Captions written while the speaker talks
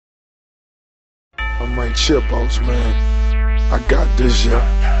I'm like Chipos, man. I got this,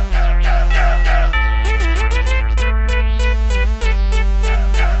 yeah.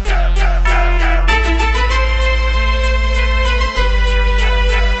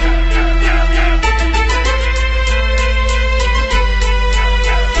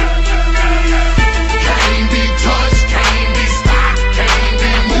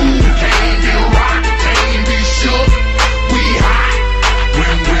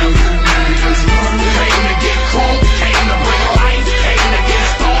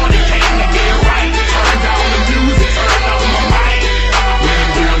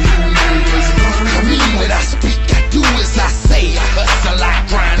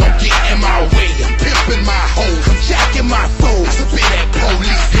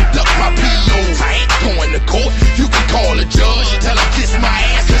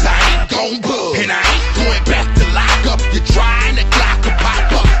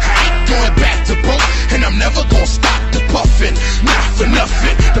 Not for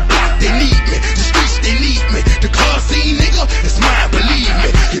nothing, the block they need me, the streets they need me, the club scene nigga, it's mine, believe me.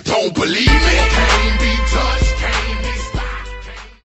 You don't believe me?